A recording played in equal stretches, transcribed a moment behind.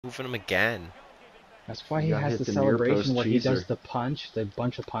Moving him again. That's why You he gotta has hit the the near celebration post where he does cheeser. the punch, the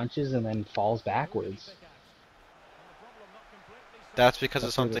bunch of punches, and then falls backwards. That's because of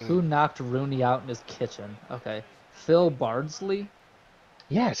That's where this. something. Who knocked Rooney out in his kitchen? Okay. Phil Bardsley?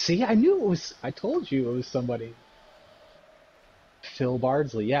 Yeah, see, I knew it was. I told you it was somebody. Phil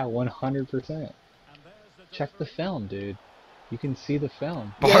Bardsley. Yeah, 100%. Check the film, dude. You can see the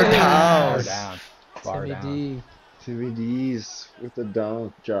film. Bar Bar down. Yes! down. Bar Timmy down. D. Timmy D's with the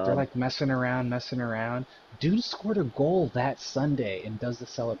dunk They're job. like messing around, messing around. Dude scored a goal that Sunday and does the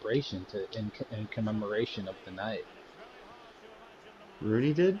celebration in commemoration of the night.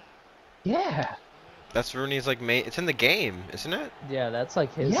 Rooney did? Yeah. That's Rooney's like mate. It's in the game, isn't it? Yeah, that's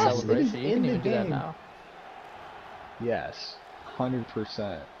like his Yes, it is celebration. You in can the even do that game. now. Yes.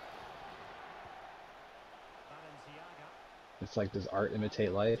 100%. It's like, does art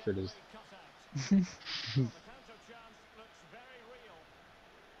imitate life, or does...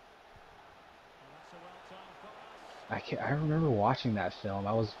 I remember watching that film.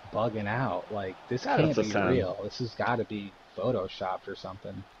 I was bugging out. Like, this Got can't the be sound. real. This has got to be photoshopped or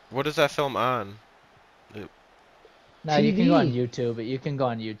something. What is that film on? No, you can go on TV. YouTube. You can go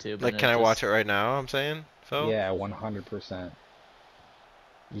on YouTube Like, and can it I watch just it right now? I'm saying, Phil. Yeah, 100%.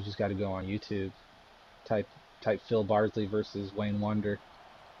 You just got to go on YouTube. Type Phil Bardsley versus Wayne Wonder.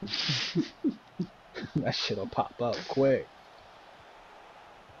 That shit'll pop up quick.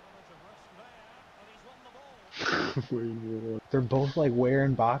 They're both like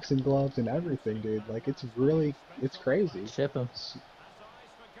wearing boxing gloves and everything, dude. Like it's crazy. ship him.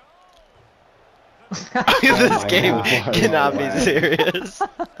 This my game God, cannot no be way. serious.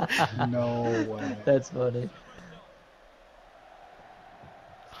 No way. That's funny.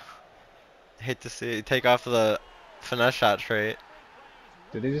 Hate to see it. Take off the finesse shot trait,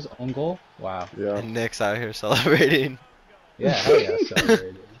 Did they just own goal? Wow. Yeah. and Nick's out here celebrating. Yeah, hell yeah,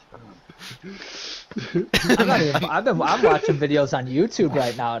 celebrated. I'm not even. I'm watching videos on YouTube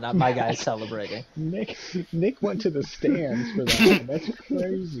right now, and my guy's celebrating. Nick went to the stands for that. That's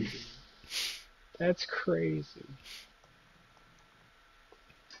crazy. That's crazy.